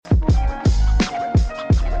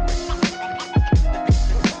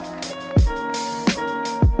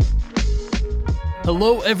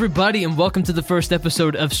Hello, everybody, and welcome to the first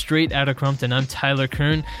episode of Straight Outta Crumpton. I'm Tyler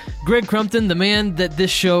Kern. Greg Crumpton, the man that this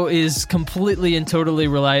show is completely and totally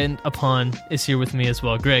reliant upon, is here with me as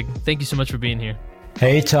well. Greg, thank you so much for being here.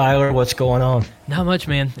 Hey, Tyler, what's going on? Not much,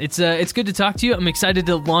 man. It's good to talk to you. I'm excited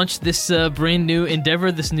to launch this brand new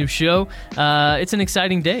endeavor, this new show. It's an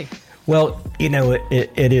exciting day. Well, you know,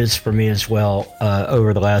 it is for me as well.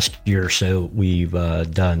 Over the last year or so, we've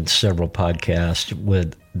done several podcasts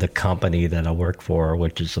with the company that I work for,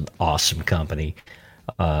 which is an awesome company.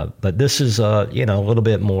 But this is, a little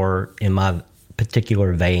bit more in my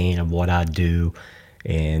particular vein of what I do.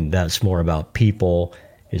 And that's more about people.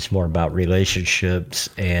 It's more about relationships.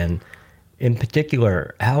 And in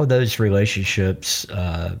particular, how those relationships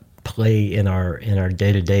play in our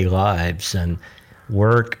day-to-day lives and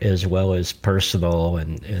work as well as personal,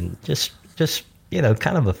 and just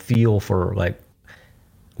kind of a feel for like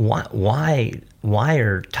why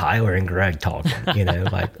are Tyler and Greg talking?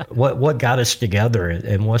 Like what got us together,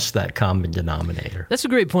 and what's that common denominator? That's a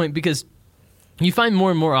great point, because you find more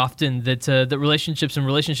and more often that that relationships and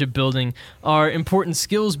relationship building are important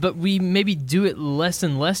skills, but we maybe do it less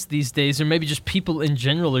and less these days, or maybe just people in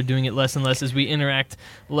general are doing it less and less as we interact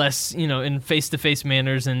less, in face-to-face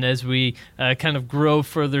manners, and as we kind of grow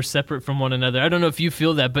further separate from one another. I don't know if you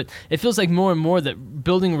feel that, but it feels like more and more that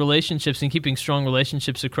building relationships and keeping strong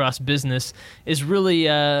relationships across business is really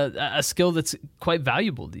a skill that's quite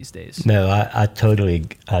valuable these days. No, I totally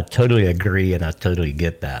agree, and I totally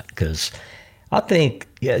get that, because I think,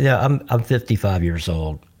 I'm 55 years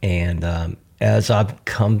old, and as I've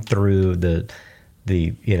come through the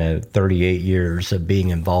 38 years of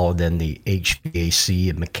being involved in the HVAC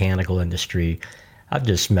and mechanical industry, I've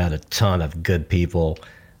just met a ton of good people.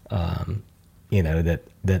 That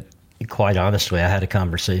quite honestly, I had a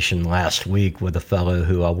conversation last week with a fellow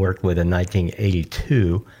who I worked with in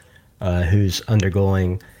 1982, who's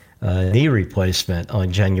undergoing knee replacement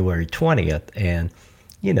on January 20th, and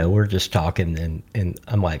we're just talking, and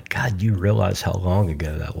I'm like, God, you realize how long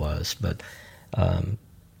ago that was? But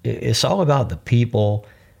it's all about the people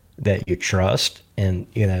that you trust. And,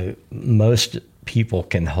 most people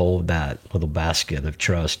can hold that little basket of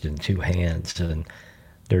trust in two hands. And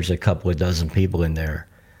there's a couple of dozen people in there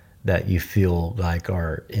that you feel like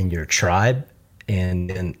are in your tribe.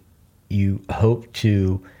 And you hope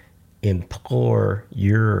to implore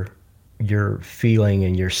your feeling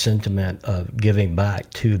and your sentiment of giving back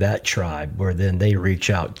to that tribe, where then they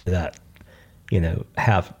reach out to that,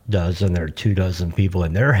 half dozen or 2 dozen people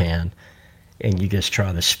in their hand, and you just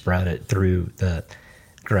try to spread it through the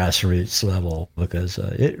grassroots level, because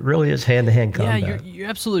it really is hand-to-hand combat. Yeah, you're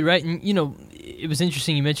absolutely right. And, it was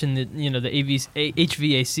interesting you mentioned that, the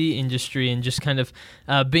HVAC industry and just kind of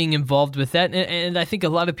being involved with that. And I think a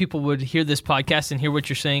lot of people would hear this podcast and hear what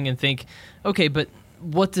you're saying and think, okay, but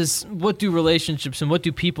what do relationships and what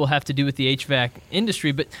do people have to do with the HVAC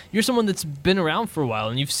industry? But you're someone that's been around for a while,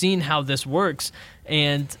 and you've seen how this works.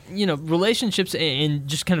 And, relationships and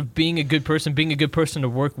just kind of being a good person to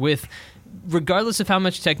work with, regardless of how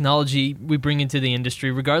much technology we bring into the industry,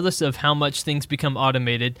 regardless of how much things become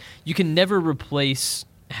automated, you can never replace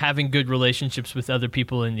having good relationships with other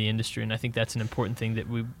people in the industry. And I think that's an important thing that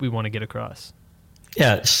we want to get across.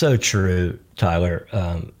 Yeah, it's so true, Tyler.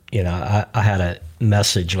 I had a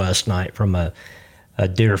message last night from a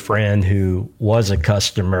dear friend who was a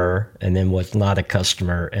customer and then was not a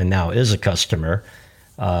customer and now is a customer.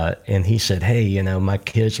 And he said, hey, my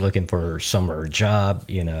kid's looking for a summer job.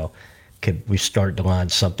 Could we start to line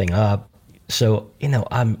something up? So,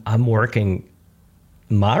 I'm working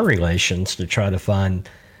my relations to try to find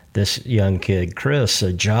this young kid, Chris,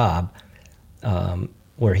 a job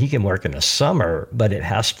where he can work in the summer, but it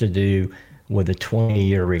has to do with a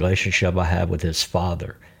 20-year relationship I have with his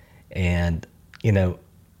father. And,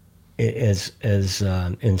 as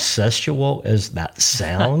incestual as that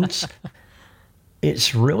sounds,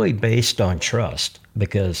 it's really based on trust,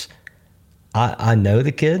 because I know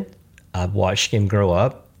the kid. I've watched him grow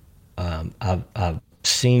up. I've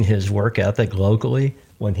seen his work ethic locally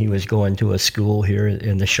when he was going to a school here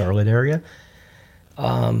in the Charlotte area.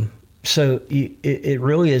 So it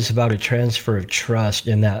really is about a transfer of trust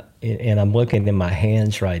in that, and I'm looking in my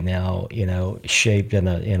hands right now, shaped in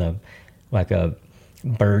a like a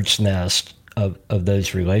bird's nest of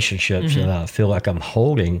those relationships that I feel like I'm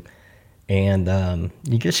holding, and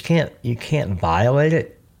you can't violate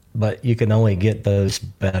it, but you can only get those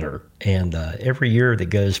better. And every year that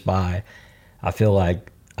goes by, I feel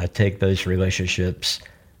like I take those relationships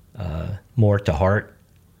more to heart,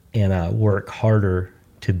 and I work harder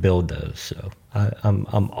to build those. So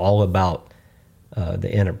I'm all about the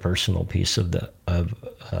interpersonal piece of the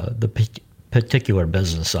particular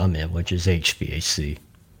business I'm in, which is HVAC.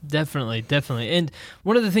 Definitely. And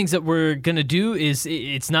one of the things that we're going to do is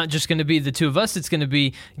it's not just going to be the two of us. It's going to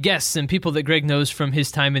be guests and people that Greg knows from his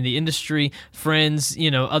time in the industry, friends,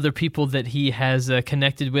 other people that he has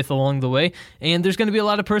connected with along the way. And there's going to be a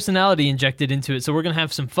lot of personality injected into it. So we're going to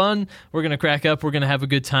have some fun. We're going to crack up. We're going to have a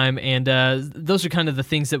good time. And those are kind of the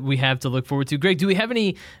things that we have to look forward to. Greg, do we have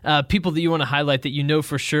any people that you want to highlight that you know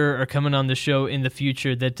for sure are coming on the show in the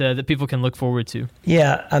future that people can look forward to?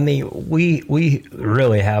 Yeah, I mean, we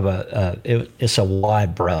really have it's a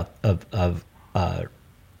wide breadth of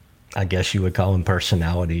I guess you would call them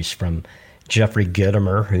personalities, from Jeffrey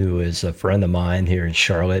Gitomer, who is a friend of mine here in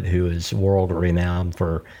Charlotte, who is world renowned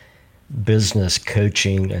for business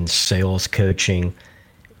coaching and sales coaching.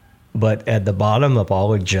 But at the bottom of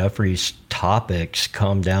all of Jeffrey's topics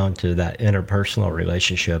come down to that interpersonal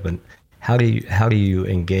relationship and how do you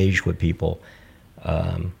engage with people.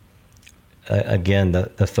 Again,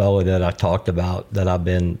 the fellow that I talked about, that I've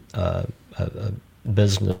been a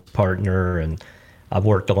business partner and I've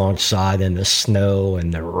worked alongside in the snow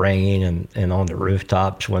and the rain and on the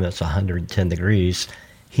rooftops when it's 110 degrees,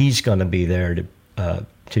 he's going to be there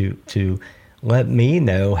to let me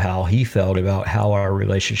know how he felt about how our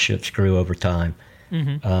relationships grew over time.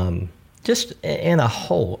 Mm-hmm. Just in a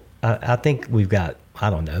whole, I think we've got, I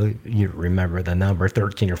don't know, you remember the number,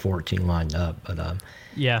 13 or 14 lined up, but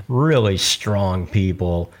yeah, really strong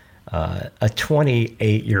people. A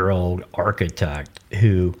 28-year-old architect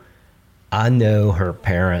who I know her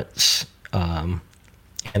parents, and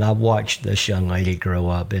I've watched this young lady grow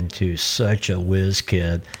up into such a whiz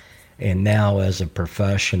kid, and now as a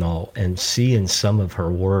professional, and seeing some of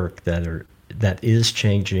her work that is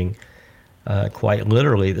changing quite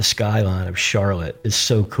literally the skyline of Charlotte is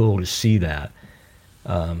so cool to see that.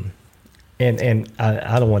 And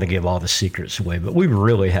I don't want to give all the secrets away, but we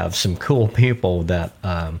really have some cool people that,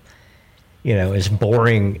 as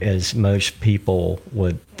boring as most people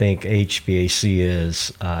would think HVAC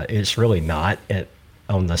is, it's really not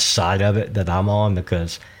on the side of it that I'm on,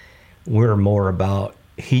 because we're more about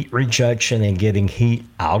heat rejection and getting heat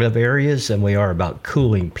out of areas than we are about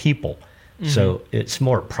cooling people. Mm-hmm. So it's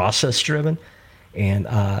more process driven. And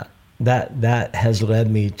that has led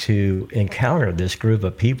me to encounter this group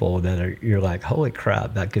of people that you're like, holy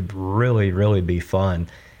crap, that could really, really be fun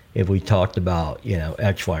if we talked about,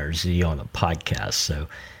 X, Y, or Z on a podcast. So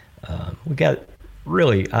we got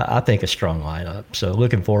really, I think, a strong lineup. So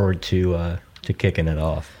looking forward to kicking it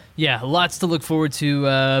off. Yeah, lots to look forward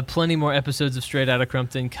to. Plenty more episodes of Straight Outta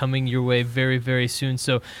Crumpton coming your way very, very soon.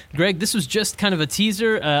 So, Greg, this was just kind of a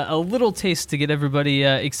teaser, a little taste to get everybody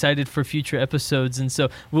excited for future episodes. And so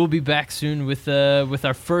we'll be back soon with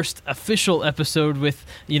our first official episode with,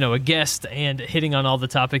 a guest and hitting on all the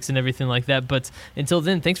topics and everything like that. But until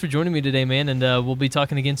then, thanks for joining me today, man, and we'll be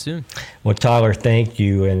talking again soon. Well, Tyler, thank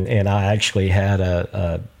you. And I actually had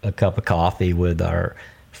a cup of coffee with our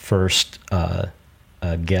first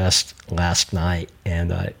guest last night,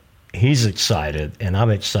 and he's excited, and I'm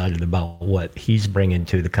excited about what he's bringing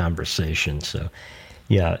to the conversation. So,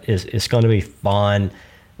 yeah, it's going to be fun.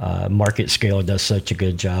 Market Scale does such a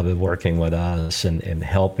good job of working with us and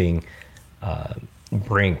helping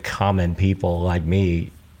bring common people like me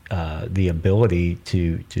the ability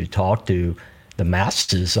to talk to the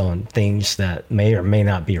masses on things that may or may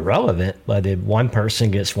not be relevant, but if one person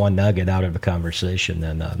gets one nugget out of a conversation,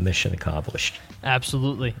 then mission accomplished.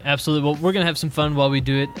 Absolutely. Well, we're going to have some fun while we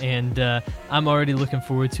do it, and I'm already looking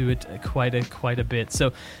forward to it quite a bit.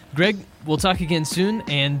 So, Greg, we'll talk again soon,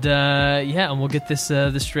 and and we'll get this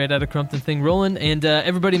Straight Outta Crumpton thing rolling. And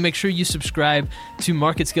everybody, make sure you subscribe to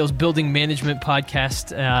Market Scale's Building Management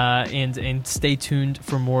Podcast, and stay tuned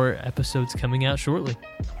for more episodes coming out shortly.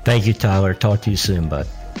 Thank you, Tyler. Talk to you soon, bud.